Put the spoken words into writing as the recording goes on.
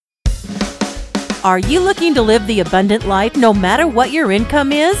Are you looking to live the abundant life no matter what your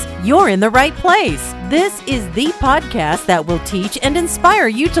income is? You're in the right place. This is the podcast that will teach and inspire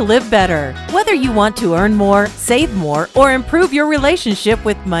you to live better. Whether you want to earn more, save more, or improve your relationship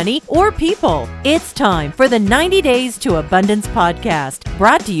with money or people, it's time for the 90 Days to Abundance podcast,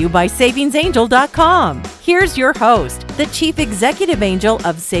 brought to you by SavingsAngel.com. Here's your host, the Chief Executive Angel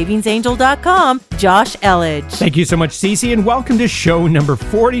of SavingsAngel.com, Josh Elledge. Thank you so much, Cece, and welcome to show number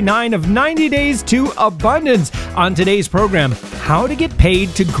 49 of 90 Days to Abundance. On today's program, how to get paid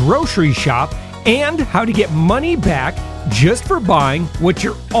to grocery shop and how to get money back just for buying what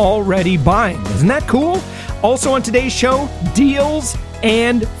you're already buying. Isn't that cool? Also on today's show, deals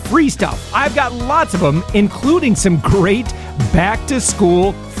and free stuff. I've got lots of them, including some great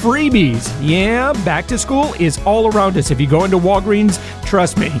back-to-school freebies. Yeah, back to school is all around us. If you go into Walgreens,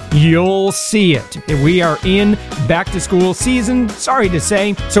 trust me, you'll see it. We are in back to school season, sorry to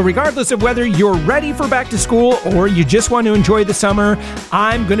say. So regardless of whether you're ready for back to school or you just want to enjoy the summer,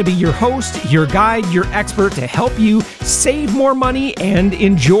 I'm going to be your host, your guide, your expert to help you save more money and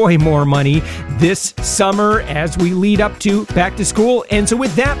enjoy more money this summer as we lead up to back to school. And so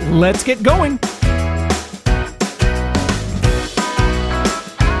with that, let's get going.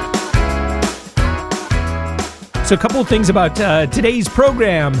 So a couple of things about today's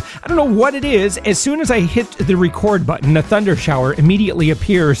program. I don't know what it is. As soon as I hit the record button, a thunder shower immediately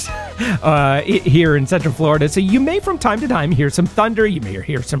appears here in Central Florida. So you may from time to time hear some thunder, you may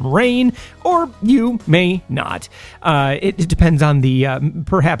hear some rain, or you may not. It depends on the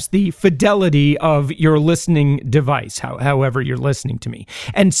perhaps the fidelity of your listening device, however you're listening to me.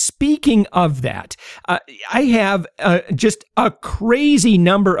 And speaking of that, I have just a crazy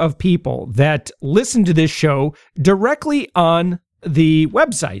number of people that listen to this show directly on the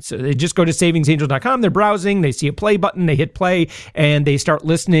website. So they just go to SavingsAngel.com, they're browsing, they see a play button, they hit play, and they start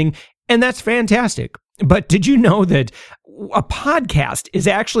listening, and that's fantastic. But did you know that a podcast is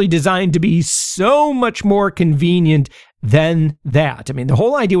actually designed to be so much more convenient than that? I mean, the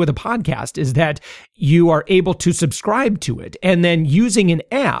whole idea with a podcast is that you are able to subscribe to it, and then using an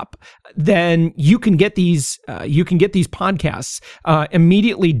app, then you can get these podcasts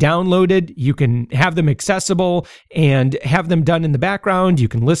immediately downloaded. You can have them accessible and have them done in the background. You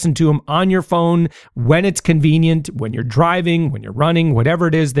can listen to them on your phone when it's convenient, when you're driving, when you're running, whatever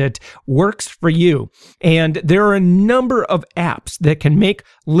it is that works for you. And there are a number of apps that can make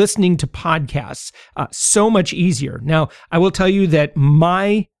listening to podcasts so much easier. Now, I will tell you that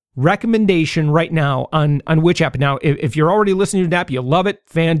my recommendation right now on which app. Now, if you're already listening to an app, you love it,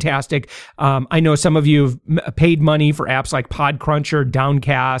 fantastic. I know some of you have paid money for apps like Podcruncher,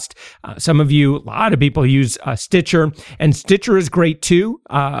 Downcast. A lot of people use Stitcher, and Stitcher is great too.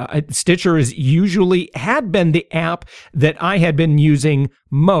 Stitcher is had been the app that I had been using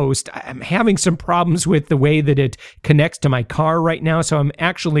most. I'm having some problems with the way that it connects to my car right now, so I'm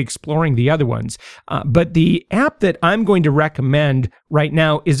actually exploring the other ones. But the app that I'm going to recommend right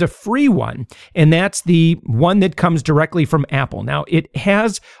now is a free one, and that's the one that comes directly from Apple. Now, it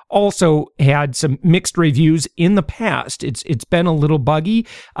has also had some mixed reviews in the past. It's been a little buggy.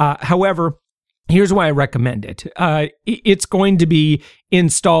 However, here's why I recommend it. It's going to be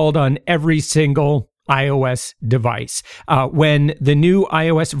installed on every single iOS device. When the new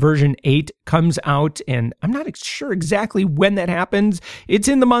iOS version 8 comes out, and I'm not sure exactly when that happens, it's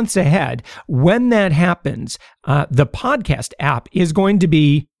in the months ahead. When that happens, the podcast app is going to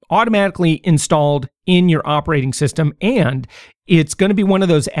be automatically installed in your operating system, and it's going to be one of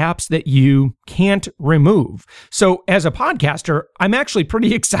those apps that you can't remove. So as a podcaster, I'm actually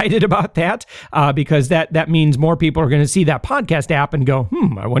pretty excited about that because that means more people are going to see that podcast app and go,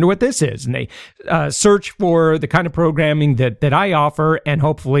 I wonder what this is. And they search for the kind of programming that I offer, and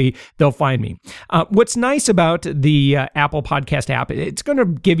hopefully they'll find me. What's nice about the Apple Podcast app, it's going to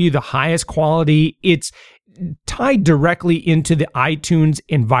give you the highest quality. It's tied directly into the iTunes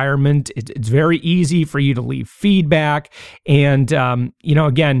environment. It's very easy for you to leave feedback. And,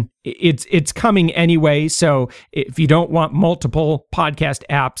 again, it's coming anyway. So if you don't want multiple podcast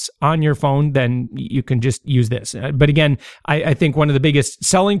apps on your phone, then you can just use this. But again, I think one of the biggest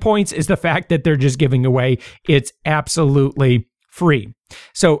selling points is the fact that they're just giving away. It's absolutely free.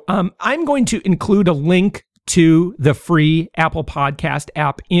 So I'm going to include a link to the free Apple Podcast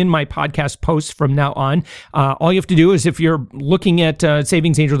app in my podcast posts from now on. All you have to do is, if you're looking at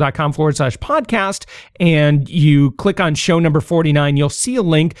savingsangel.com/podcast and you click on show number 49, you'll see a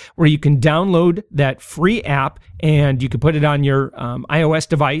link where you can download that free app and you can put it on your iOS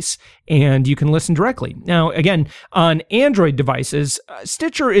device, and you can listen directly. Now, again, on Android devices,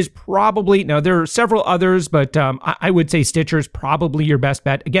 Stitcher is probably, now there are several others, but I would say Stitcher is probably your best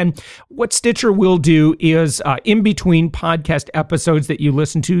bet. Again, what Stitcher will do is in between podcast episodes that you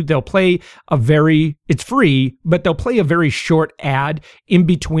listen to, they'll play it's free, but they'll play a very short ad in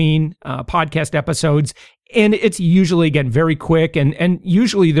between podcast episodes. And it's usually, again, very quick, and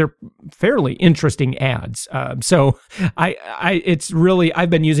usually they're fairly interesting ads. So I've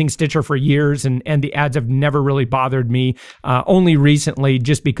been using Stitcher for years, and the ads have never really bothered me. Only recently,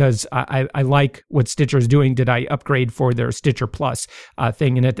 just because I like what Stitcher is doing, did I upgrade for their Stitcher Plus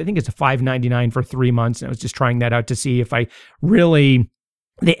thing. And I think it's a $5.99 for 3 months. And I was just trying that out to see if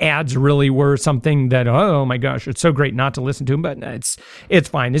the ads really were something that, oh my gosh, it's so great not to listen to them, but it's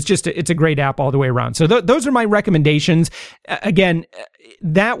fine. It's a great app all the way around. So those are my recommendations. Again,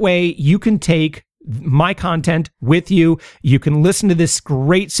 that way you can take my content with you. You can listen to this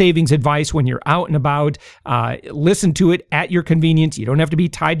great savings advice when you're out and about. Listen to it at your convenience. You don't have to be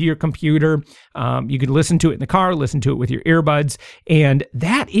tied to your computer. You can listen to it in the car, listen to it with your earbuds. And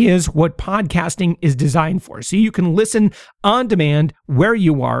that is what podcasting is designed for. So you can listen on demand where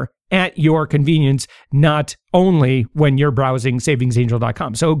you are at your convenience, not only when you're browsing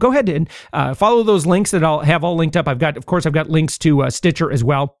savingsangel.com. So go ahead and follow those links that I'll have all linked up. I've got links to Stitcher as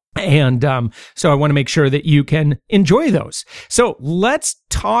well. And so I want to make sure that you can enjoy those. So let's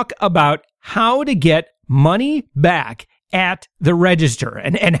talk about how to get money back at the register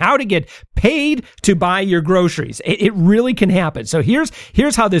and how to get paid to buy your groceries. It really can happen. So here's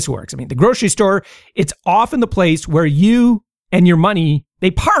how this works. I mean, the grocery store, it's often the place where you and your money, they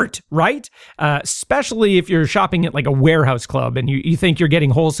part, right? Especially if you're shopping at like a warehouse club and you think you're getting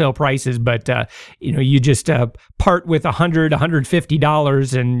wholesale prices, but you just part with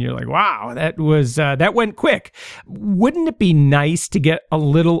 $150 and you're like, wow, that went quick. Wouldn't it be nice to get a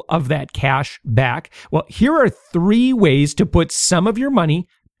little of that cash back? Well, here are 3 ways to put some of your money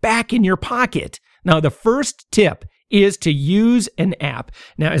back in your pocket. Now, the first tip is to use an app.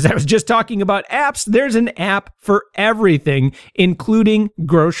 Now, as I was just talking about apps, there's an app for everything, including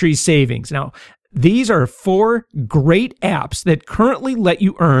grocery savings. Now, these are 4 great apps that currently let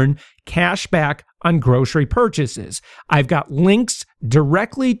you earn cash back on grocery purchases. I've got links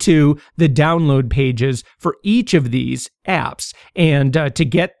directly to the download pages for each of these apps. And to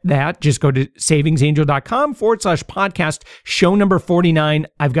get that, just go to savingsangel.com/podcast, show number 49.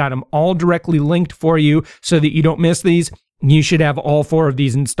 I've got them all directly linked for you so that you don't miss these. You should have all 4 of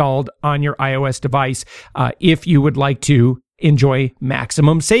these installed on your iOS device if you would like to enjoy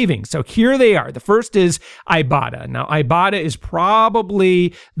maximum savings. So here they are. The first is Ibotta. Now, Ibotta is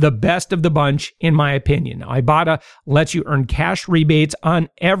probably the best of the bunch, in my opinion. Now, Ibotta lets you earn cash rebates on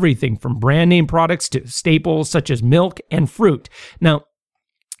everything from brand name products to staples such as milk and fruit. Now,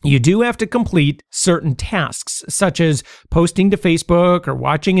 you do have to complete certain tasks, such as posting to Facebook or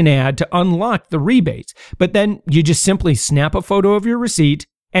watching an ad to unlock the rebates. But then you just simply snap a photo of your receipt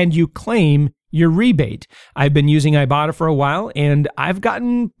and you claim your rebate. I've been using Ibotta for a while, and I've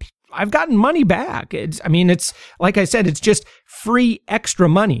gotten money back. It's like I said, it's just free extra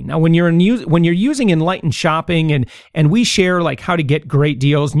money. Now, when you're using Enlightened Shopping, and we share like how to get great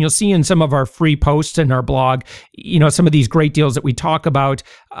deals, and you'll see in some of our free posts in our blog, some of these great deals that we talk about.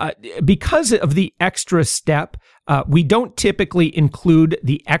 Because of the extra step, we don't typically include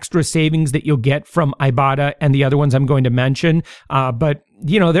the extra savings that you'll get from Ibotta and the other ones I'm going to mention. But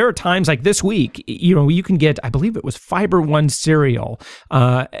there are times like this week, you can get, I believe it was Fiber One cereal.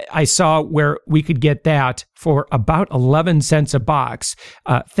 I saw where we could get that for about 11 cents a box,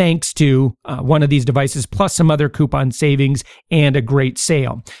 thanks to one of these devices, plus some other coupon savings and a great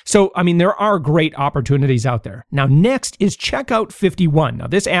sale. So, there are great opportunities out there. Now, next is Checkout 51. Now,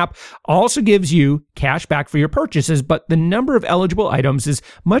 this app also gives you cash back for your purchases, but the number of eligible items is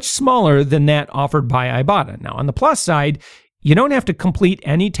much smaller than that offered by Ibotta. Now, on the plus side, you don't have to complete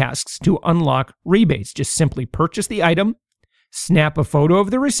any tasks to unlock rebates. Just simply purchase the item, snap a photo of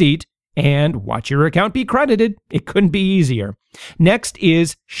the receipt, and watch your account be credited. It couldn't be easier. Next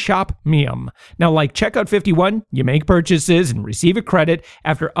is ShopMium. Now, like Checkout 51, you make purchases and receive a credit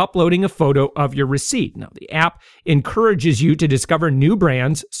after uploading a photo of your receipt. Now, the app encourages you to discover new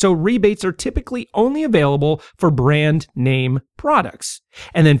brands, so rebates are typically only available for brand name products.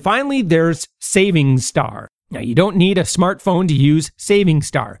 And then finally, there's Savings Star. Now, you don't need a smartphone to use Savings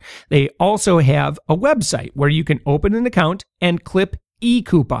Star. They also have a website where you can open an account and clip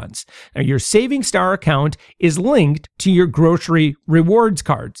e-coupons. Now, your Savings Star account is linked to your grocery rewards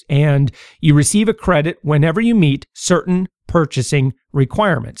cards, and you receive a credit whenever you meet certain purchasing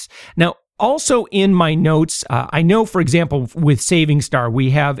requirements. Now, Also in my notes, I know, for example, with Saving Star,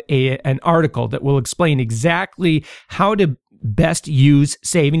 we have an article that will explain exactly how to best use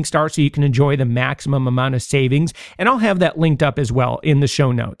Saving Star so you can enjoy the maximum amount of savings. And I'll have that linked up as well in the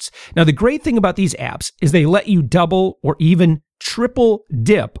show notes. Now, the great thing about these apps is they let you double or even triple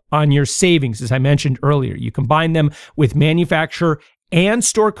dip on your savings, as I mentioned earlier. You combine them with manufacturer and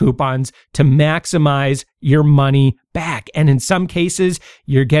store coupons to maximize your money back. And in some cases,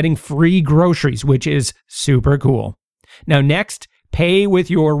 you're getting free groceries, which is super cool. Now, next, pay with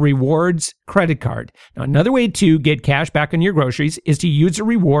your rewards credit card. Now, another way to get cash back on your groceries is to use a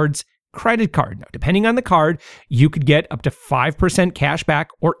rewards credit card. Now, depending on the card, you could get up to 5% cash back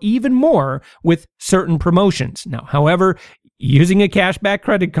or even more with certain promotions. Now, however, using a cashback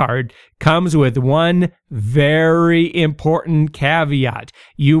credit card comes with one very important caveat.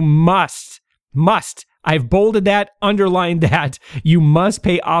 You must, I've bolded that, underlined that. You must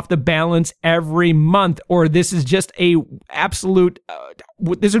pay off the balance every month, or this is just a absolute,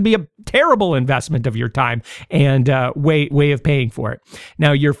 this would be a terrible investment of your time and way of paying for it.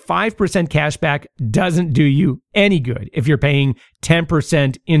 Now, your 5% cash back doesn't do you any good if you're paying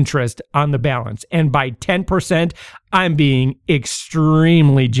 10% interest on the balance. And by 10%, I'm being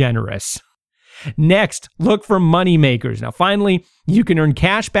extremely generous. Next, look for money makers. Now, finally, you can earn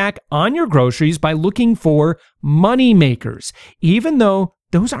cash back on your groceries by looking for money makers, even though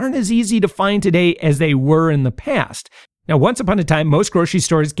those aren't as easy to find today as they were in the past. Now, once upon a time, most grocery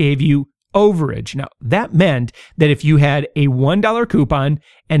stores gave you overage. Now, that meant that if you had a $1 coupon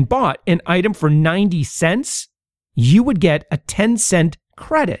and bought an item for 90 cents, you would get a 10-cent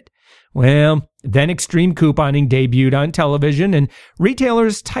credit. Well, then extreme couponing debuted on television and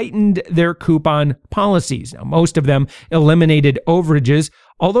retailers tightened their coupon policies. Now, most of them eliminated overages,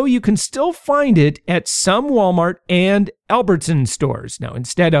 although you can still find it at some Walmart and Albertsons stores. Now,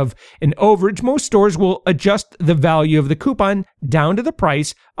 instead of an overage, most stores will adjust the value of the coupon down to the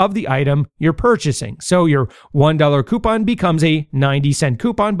price of the item you're purchasing. So your $1 coupon becomes a 90-cent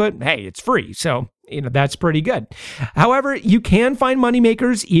coupon, but hey, it's free. So that's pretty good. However, you can find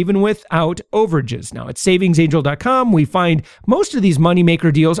moneymakers even without overages. Now, at savingsangel.com, we find most of these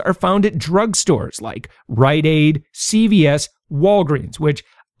moneymaker deals are found at drugstores like Rite Aid, CVS, Walgreens, which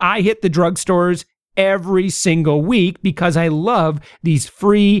I hit the drugstores every single week because I love these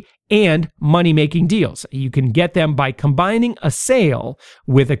free and money-making deals. You can get them by combining a sale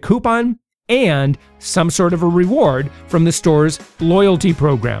with a coupon and some sort of a reward from the store's loyalty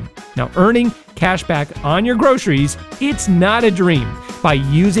program. Now, earning cash back on your groceries, it's not a dream. By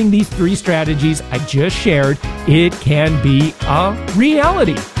using these 3 strategies I just shared, it can be a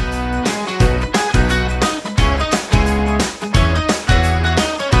reality.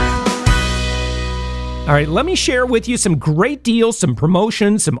 All right, let me share with you some great deals, some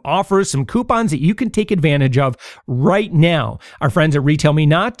promotions, some offers, some coupons that you can take advantage of right now. Our friends at Retail Me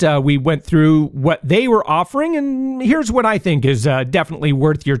Not, we went through what they were offering, and here's what I think is definitely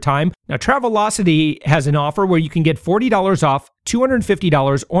worth your time. Now, Travelocity has an offer where you can get $40 off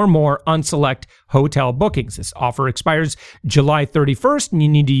 $250 or more on select hotel bookings. This offer expires July 31st, and you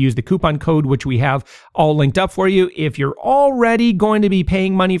need to use the coupon code, which we have all linked up for you. If you're already going to be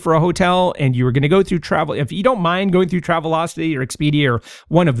paying money for a hotel and you're going to go through travel, if you don't mind going through Travelocity or Expedia or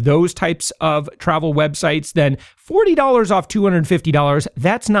one of those types of travel websites, then $40 off $250,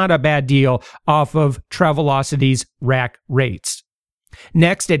 that's not a bad deal off of Travelocity's rack rates.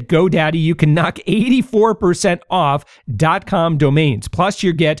 Next, at GoDaddy, you can knock 84% off .com domains. Plus,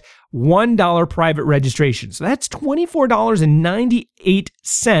 you get $1 private registration. So that's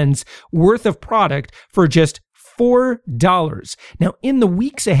 $24.98 worth of product for just $4. Now, in the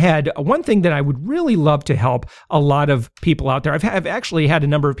weeks ahead, one thing that I would really love to help a lot of people out there, I've actually had a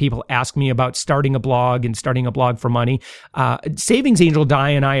number of people ask me about starting a blog and starting a blog for money. Savings Angel Di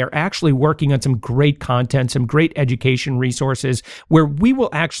and I are actually working on some great content, some great education resources where we will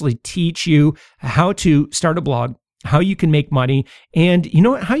actually teach you how to start a blog, how you can make money, and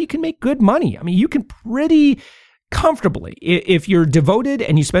how you can make good money. I mean, you can pretty comfortably, if you're devoted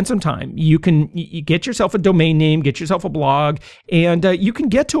and you spend some time, you get yourself a domain name, get yourself a blog, and you can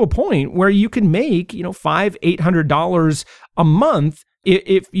get to a point where you can make $500-800 a month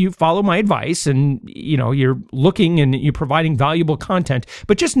if you follow my advice and you're looking and you're providing valuable content.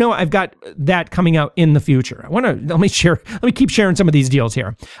 But just know I've got that coming out in the future. Let me keep sharing some of these deals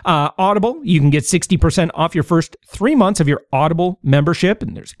here. Audible, you can get 60% off your first 3 months of your Audible membership,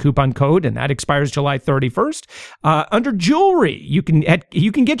 and there's a coupon code, and that expires July 31st. Under jewelry, you can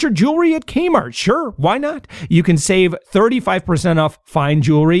get your jewelry at Kmart. Sure, why not? You can save 35% off fine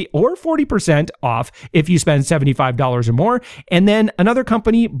jewelry or 40% off if you spend $75 or more. And then another another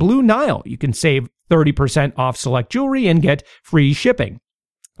company, Blue Nile. You can save 30% off select jewelry and get free shipping.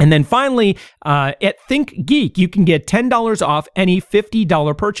 And then finally, at ThinkGeek, you can get $10 off any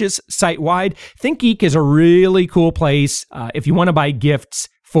 $50 purchase site-wide. ThinkGeek is a really cool place if you want to buy gifts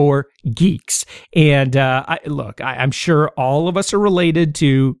for geeks. And I'm sure all of us are related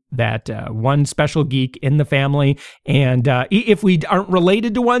to that one special geek in the family. And if we aren't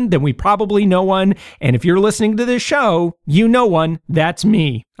related to one, then we probably know one. And if you're listening to this show, you know one. That's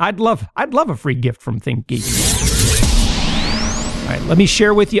me. I'd love a free gift from ThinkGeek. All right, let me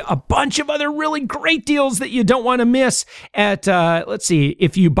share with you a bunch of other really great deals that you don't want to miss at, let's see,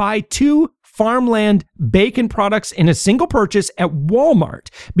 if you buy 2 Farmland bacon products in a single purchase at Walmart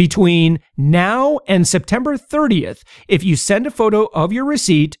between now and September 30th, if you send a photo of your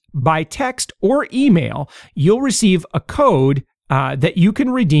receipt by text or email, you'll receive a code that you can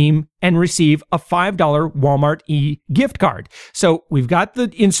redeem and receive a $5 Walmart gift card. So we've got the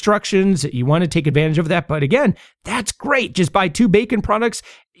instructions. You want to take advantage of that. But again, that's great. Just buy 2 bacon products.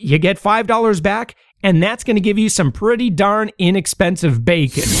 You get $5 back, and that's going to give you some pretty darn inexpensive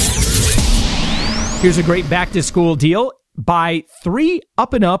bacon. Here's a great back-to-school deal. Buy 3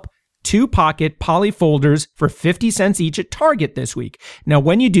 Up and Up 2-pocket poly folders for 50 cents each at Target this week. Now,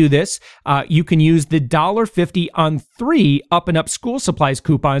 when you do this, you can use the $1.50 on 3 Up and Up school supplies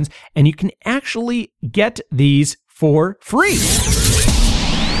coupons, and you can actually get these for free.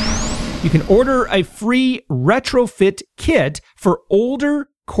 You can order a free retrofit kit for older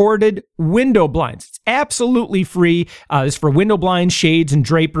corded window blinds. It's absolutely free. It's for window blinds, shades, and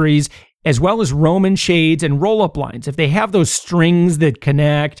draperies, as well as Roman shades and roll-up blinds. If they have those strings that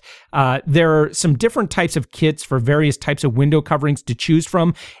connect, there are some different types of kits for various types of window coverings to choose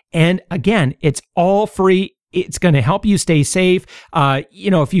from. And again, it's all free. It's going to help you stay safe.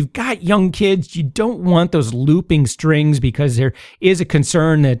 If you've got young kids, you don't want those looping strings because there is a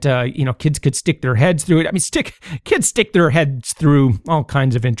concern that, kids could stick their heads through it. I mean, kids stick their heads through all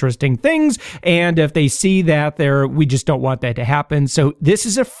kinds of interesting things. And if they see that we just don't want that to happen. So this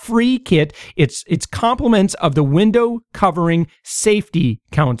is a free kit. It's compliments of the Window Covering Safety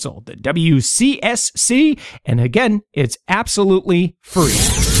Council, the WCSC. And again, it's absolutely free.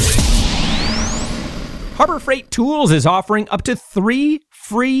 Harbor Freight Tools is offering up to 3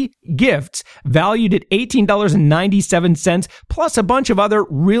 free gifts valued at $18.97, plus a bunch of other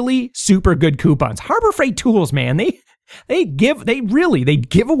really super good coupons. Harbor Freight Tools, man, they give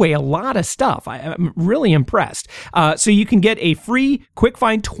away a lot of stuff. I'm really impressed. So you can get a free quick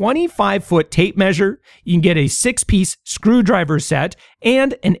find 25-foot tape measure. You can get a 6-piece screwdriver set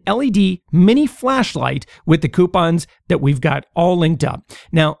and an LED mini flashlight with the coupons that we've got all linked up.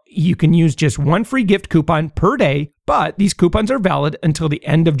 Now, you can use just 1 free gift coupon per day, but these coupons are valid until the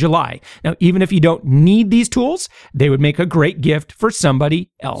end of July. Now, even if you don't need these tools, they would make a great gift for somebody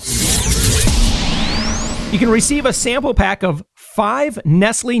else. You can receive a sample pack of 5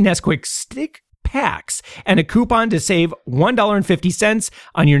 Nestle Nesquik stick packs and a coupon to save $1.50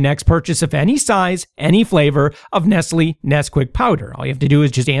 on your next purchase of any size, any flavor of Nestle Nesquik powder. All you have to do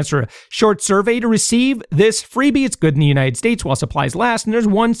is just answer a short survey to receive this freebie. It's good in the United States while supplies last, and there's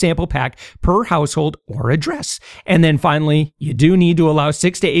 1 sample pack per household or address. And then finally, you do need to allow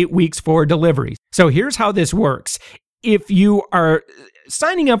 6 to 8 weeks for delivery. So here's how this works. If you are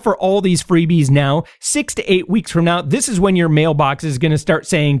signing up for all these freebies now, 6 to 8 weeks from now, this is when your mailbox is going to start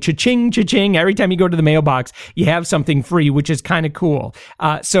saying cha-ching, cha-ching. Every time you go to the mailbox, you have something free, which is kind of cool.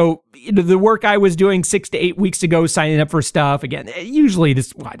 So the work I was doing 6 to 8 weeks ago, signing up for stuff, again, usually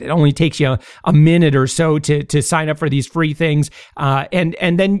it only takes you a minute or so to sign up for these free things.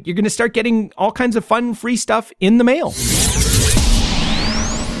 And then you're going to start getting all kinds of fun free stuff in the mail.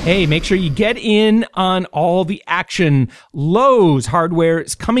 Hey, make sure you get in on all the action. Lowe's Hardware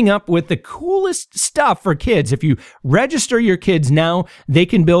is coming up with the coolest stuff for kids. If you register your kids now, they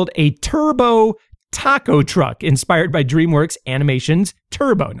can build a turbo taco truck inspired by DreamWorks Animation's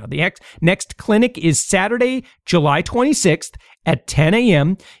Turbo. Now, the next clinic is Saturday, July 26th at 10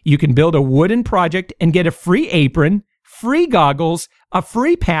 a.m. You can build a wooden project and get a free apron, free goggles, a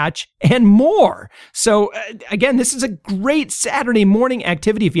free patch, and more. So again, this is a great Saturday morning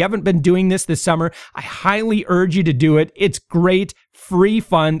activity. If you haven't been doing this summer, I highly urge you to do it. It's great, free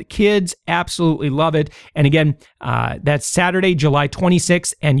fun. The kids absolutely love it. And again, that's Saturday, July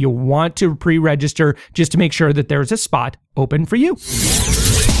 26th, and you'll want to pre-register just to make sure that there's a spot open for you.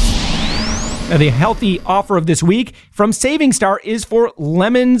 Now, the healthy offer of this week from Saving Star is for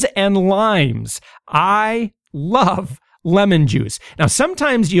lemons and limes. I love lemon juice. Now,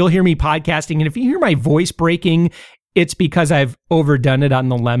 sometimes you'll hear me podcasting, and if you hear my voice breaking, it's because I've overdone it on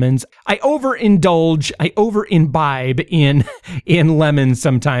the lemons. I overindulge, I overimbibe in lemons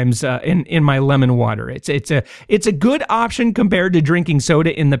sometimes in my lemon water. It's a good option compared to drinking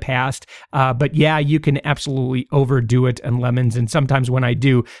soda in the past. But yeah, you can absolutely overdo it on lemons. And sometimes when I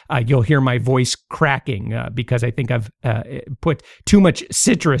do, you'll hear my voice cracking because I think I've put too much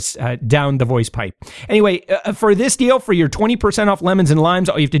citrus down the voice pipe. Anyway, for this deal, for your 20% off lemons and limes,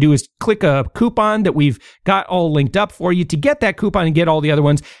 all you have to do is click a coupon that we've got all linked up for you. To get that coupon and get all the other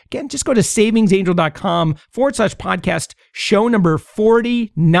ones, again, just go to savingsangel.com/podcast show number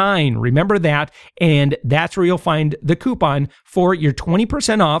 49. Remember that. And that's where you'll find the coupon for your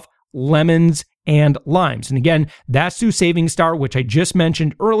 20% off lemons and limes. And again, that's through Saving Star, which I just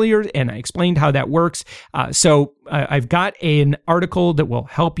mentioned earlier, and I explained how that works. So I've got an article that will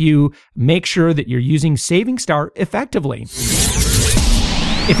help you make sure that you're using Saving Star effectively.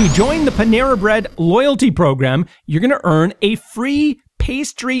 If you join the Panera Bread loyalty program, you're going to earn a free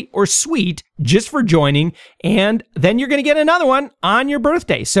pastry or sweet just for joining, and then you're going to get another one on your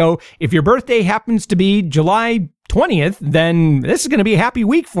birthday. So if your birthday happens to be July 20th, then this is going to be a happy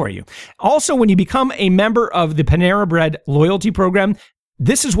week for you. Also, when you become a member of the Panera Bread loyalty program,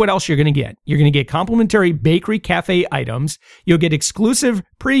 this is what else you're going to get. You're going to get complimentary bakery cafe items. You'll get exclusive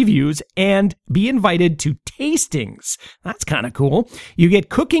previews and be invited to tastings. That's kind of cool. You get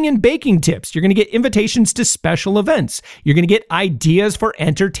cooking and baking tips. You're going to get invitations to special events. You're going to get ideas for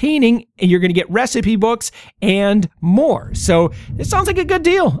entertaining, and you're going to get recipe books and more. So it sounds like a good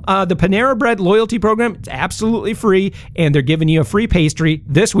deal. The Panera Bread loyalty program, it's absolutely free, and they're giving you a free pastry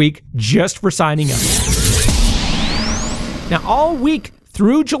this week just for signing up. Now, all week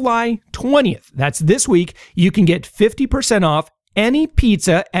through July 20th, that's this week, you can get 50% off any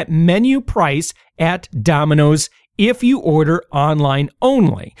pizza at menu price at Domino's if you order online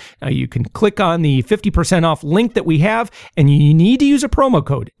only. Now, you can click on the 50% off link that we have, and you need to use a promo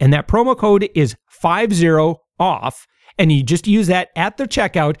code, and that promo code is 50OFF, and you just use that at the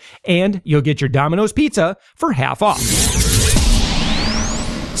checkout, and you'll get your Domino's pizza for half off.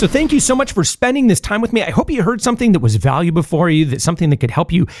 So thank you so much for spending this time with me. I hope you heard something that was valuable for you, that something that could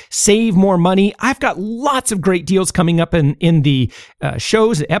help you save more money. I've got lots of great deals coming up in the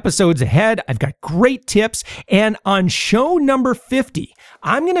shows, episodes ahead. I've got great tips. And on show number 50,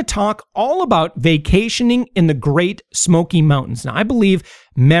 I'm going to talk all about vacationing in the Great Smoky Mountains. Now, I believe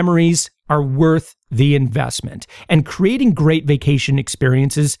memories are worth the investment, and creating great vacation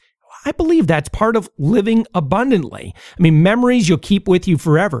experiences, I believe that's part of living abundantly. I mean, memories you'll keep with you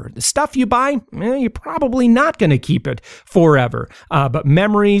forever. The stuff you buy, you're probably not going to keep it forever. But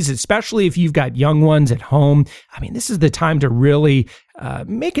memories, especially if you've got young ones at home, I mean, this is the time to really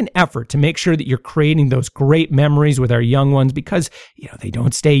make an effort to make sure that you're creating those great memories with our young ones, because they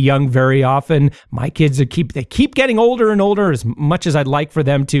don't stay young very often. My kids keep getting older and older. As much as I'd like for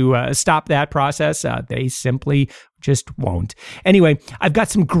them to stop that process, they simply just won't. Anyway, I've got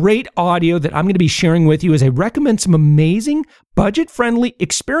some great audio that I'm going to be sharing with you as I recommend some amazing budget-friendly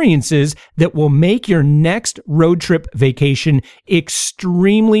experiences that will make your next road trip vacation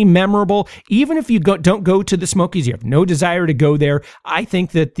extremely memorable. Even if you don't go to the Smokies, you have no desire to go there, I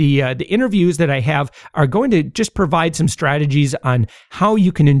think that the interviews that I have are going to just provide some strategies on how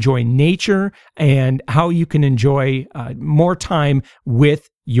you can enjoy nature and how you can enjoy more time with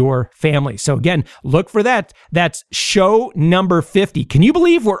your family. So again, look for that. That's show number 50. Can you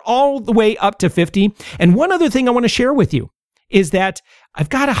believe we're all the way up to 50? And one other thing I want to share with you is that I've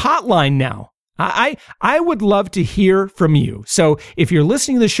got a hotline now. I would love to hear from you. So if you're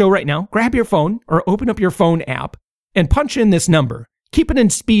listening to the show right now, grab your phone or open up your phone app and punch in this number. Keep it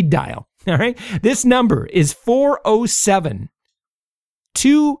in speed dial. All right. This number is 407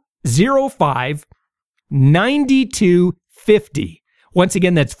 205 9250. Once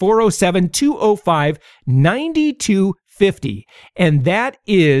again, that's 407-205-9250. And that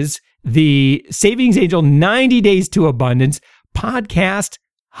is the Savings Angel 90 Days to Abundance podcast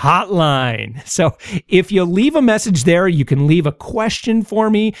hotline. So if you leave a message there, you can leave a question for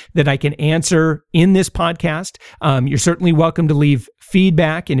me that I can answer in this podcast. You're certainly welcome to leave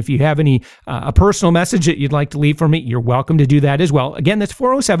feedback. And if you have any a personal message that you'd like to leave for me, you're welcome to do that as well. Again, that's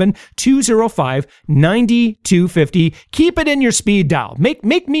 407-205-9250. Keep it in your speed dial. Make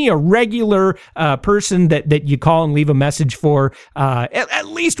me a regular person that you call and leave a message for at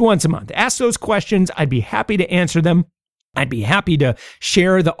least once a month. Ask those questions. I'd be happy to answer them. I'd be happy to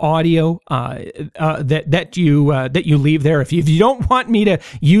share the audio that you leave there. If you don't want me to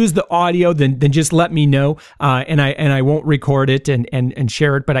use the audio, then just let me know, and I won't record it and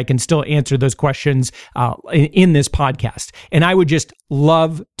share it. But I can still answer those questions in this podcast. And I would just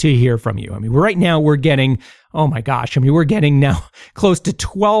love to hear from you. I mean, right now we're getting Oh my gosh. I mean, we're getting now close to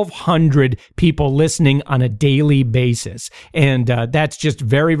 1,200 people listening on a daily basis. And that's just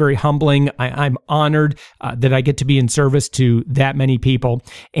very, very humbling. I'm honored that I get to be in service to that many people.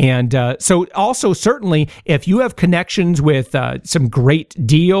 And so also, certainly, if you have connections with some great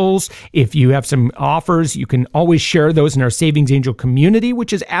deals, if you have some offers, you can always share those in our Savings Angel community,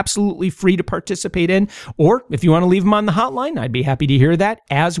 which is absolutely free to participate in. Or if you want to leave them on the hotline, I'd be happy to hear that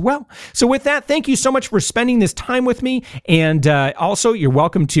as well. So with that, thank you so much for spending this time with me. And also, you're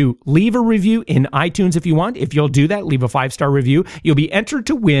welcome to leave a review in iTunes if you want. If you'll do that, leave a 5-star review. You'll be entered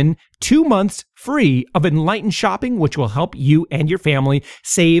to win 2 months free of Enlightened Shopping, which will help you and your family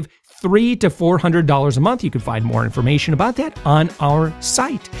save $300 to $400 a month. You can find more information about that on our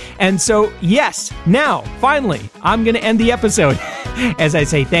site. And so, yes, now, finally, I'm going to end the episode. As I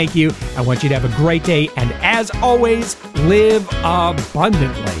say thank you, I want you to have a great day. And as always, live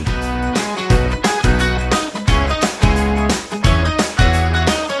abundantly.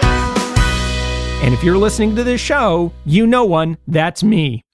 And if you're listening to this show, you know one, that's me.